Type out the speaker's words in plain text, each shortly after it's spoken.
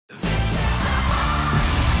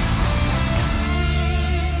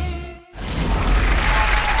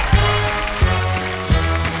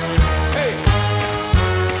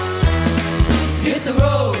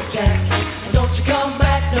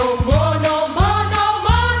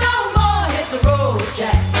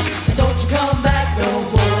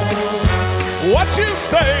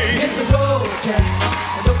say? Hit the road, Jack,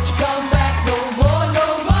 and don't you come back no more, no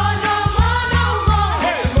more, no more, no more.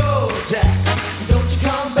 Hit the road, Jack, and don't you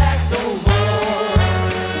come back no more.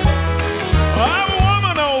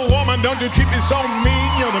 Oh woman, don't you treat me so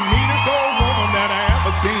mean. You're the meanest old woman that I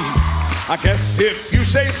ever seen. I guess if you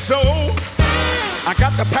say so, I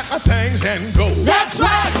got to pack my things and go. That's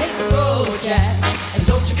right, hit the road, Jack, and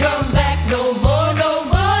don't you come back no more, no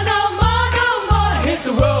more, no more, no more. Hit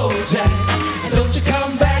the road, Jack, and don't you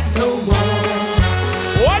come back no more.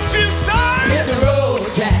 What you say? Hit the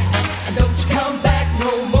road, Jack, and don't you come back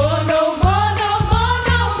no more, no more, no more,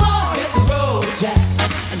 no more. Hit the road, Jack,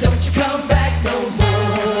 and don't you come back no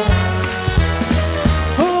more.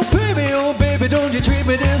 Oh baby, don't you treat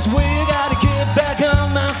me this way. You gotta get back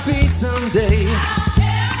on my feet someday.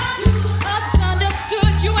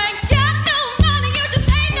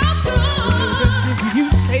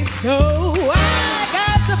 So I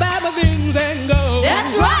got to buy my things and go.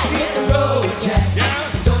 That's right, hit the road, Jack.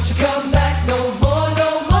 Yeah. Don't you come back no more,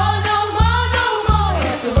 no more, no more, no more.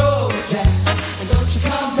 Hit the road, Jack, and don't you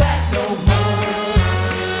come back no more.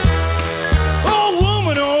 Oh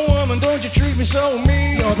woman, don't you treat me so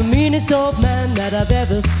mean. You're the meanest old man that I've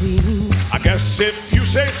ever seen. I guess if you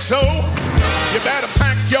say so, you better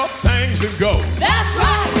pack your things and go. That's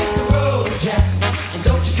right, hit the road, Jack, and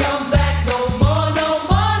don't you come back no more, no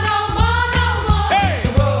more, no more, no more. Hey. Hit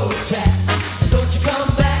the road, Jack, and don't you come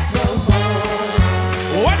back no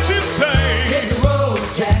more. What you say? Hit the road,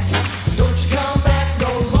 Jack, and don't you come back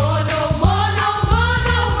no more, no more, no more,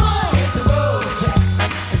 no more. Hit the road, Jack,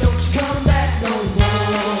 and don't you come back no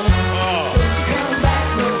more. Don't you come back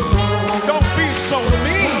no more. Don't be so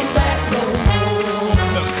mean. Come back no more.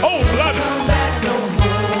 That's cold-blooded. Come back no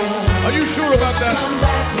more. Are you sure about that? Come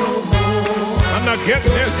back no more. I'm not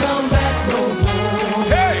getting this. Come back no more.